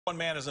One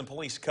man is in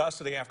police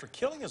custody after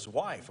killing his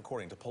wife,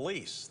 according to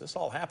police. This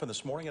all happened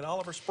this morning in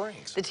Oliver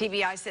Springs. The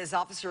TBI says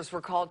officers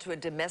were called to a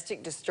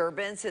domestic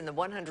disturbance in the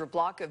 100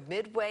 block of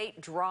Midway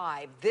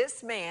Drive.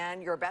 This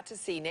man you're about to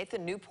see,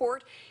 Nathan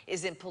Newport,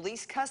 is in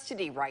police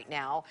custody right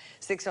now.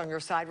 6 on Your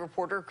Side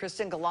reporter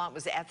Kristen Gallant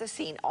was at the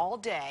scene all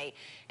day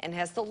and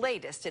has the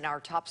latest in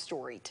our top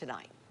story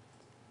tonight.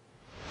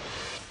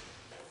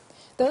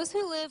 Those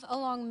who live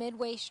along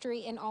Midway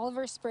Street in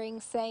Oliver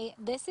Springs say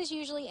this is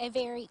usually a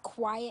very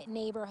quiet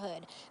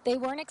neighborhood. They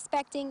weren't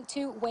expecting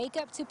to wake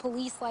up to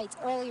police lights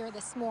earlier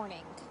this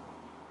morning.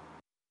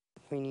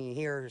 When you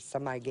hear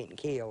somebody getting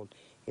killed,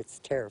 it's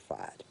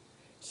terrified,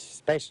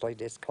 especially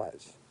this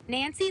close.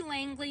 Nancy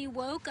Langley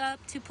woke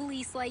up to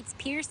police lights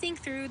piercing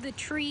through the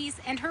trees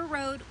and her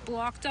road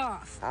blocked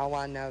off. All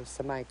I know,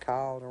 somebody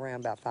called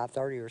around about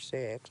 5:30 or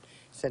 6,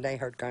 said they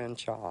heard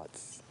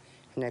gunshots.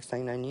 Next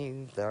thing I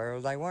knew, there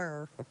they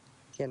were,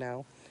 you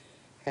know,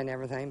 and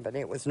everything. But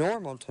it was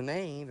normal to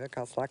me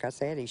because, like I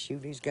said, he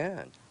shoot his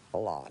gun a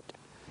lot.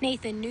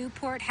 Nathan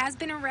Newport has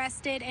been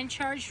arrested and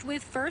charged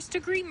with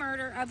first-degree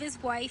murder of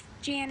his wife,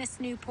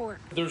 Janice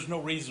Newport. There's no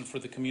reason for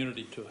the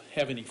community to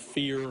have any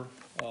fear.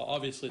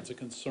 Obviously, it's a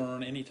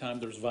concern anytime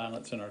there's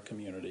violence in our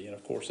community. And,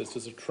 of course, this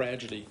is a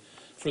tragedy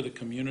for the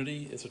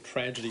community. It's a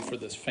tragedy for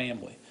this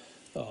family.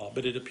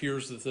 But it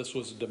appears that this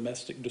was a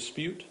domestic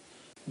dispute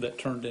that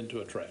turned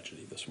into a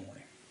tragedy this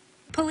morning.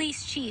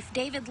 Police Chief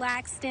David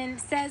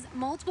Laxton says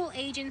multiple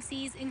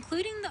agencies,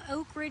 including the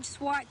Oak Ridge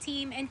SWAT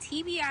team and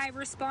TBI,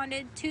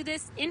 responded to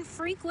this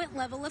infrequent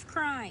level of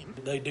crime.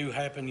 They do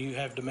happen. You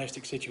have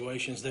domestic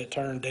situations that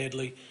turn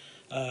deadly.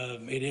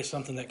 It is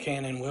something that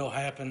can and will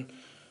happen.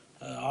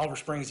 Oliver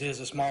Springs is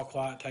a small,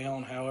 quiet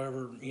town.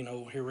 However, you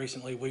know, here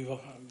recently we've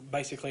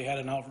basically had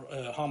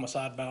a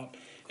homicide about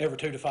every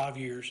 2 to 5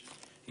 years.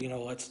 You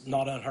know, that's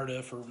not unheard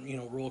of for, you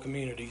know, rural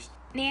communities.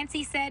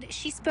 Nancy said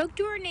she spoke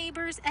to her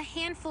neighbors a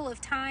handful of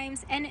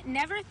times and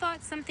never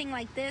thought something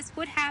like this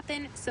would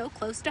happen so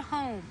close to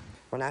home.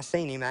 When I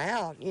seen him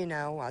out, you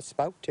know, I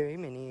spoke to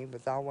him and he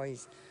was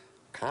always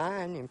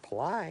kind and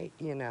polite,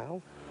 you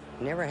know.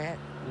 Never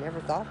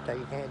thought they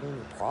had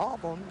any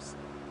problems.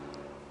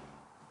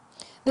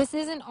 This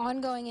is an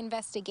ongoing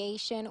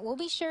investigation. We'll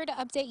be sure to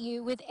update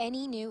you with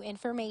any new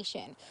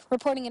information.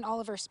 Reporting in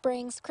Oliver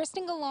Springs,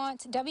 Kristen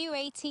Gallant,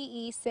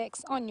 WATE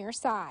 6 on Your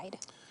Side.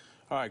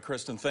 All right,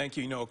 Kristen, thank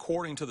you. You know,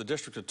 according to the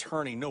district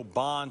attorney, no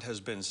bond has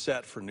been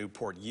set for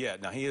Newport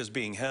yet. Now, he is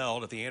being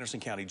held at the Anderson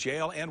County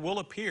Jail and will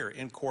appear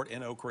in court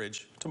in Oak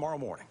Ridge tomorrow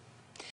morning.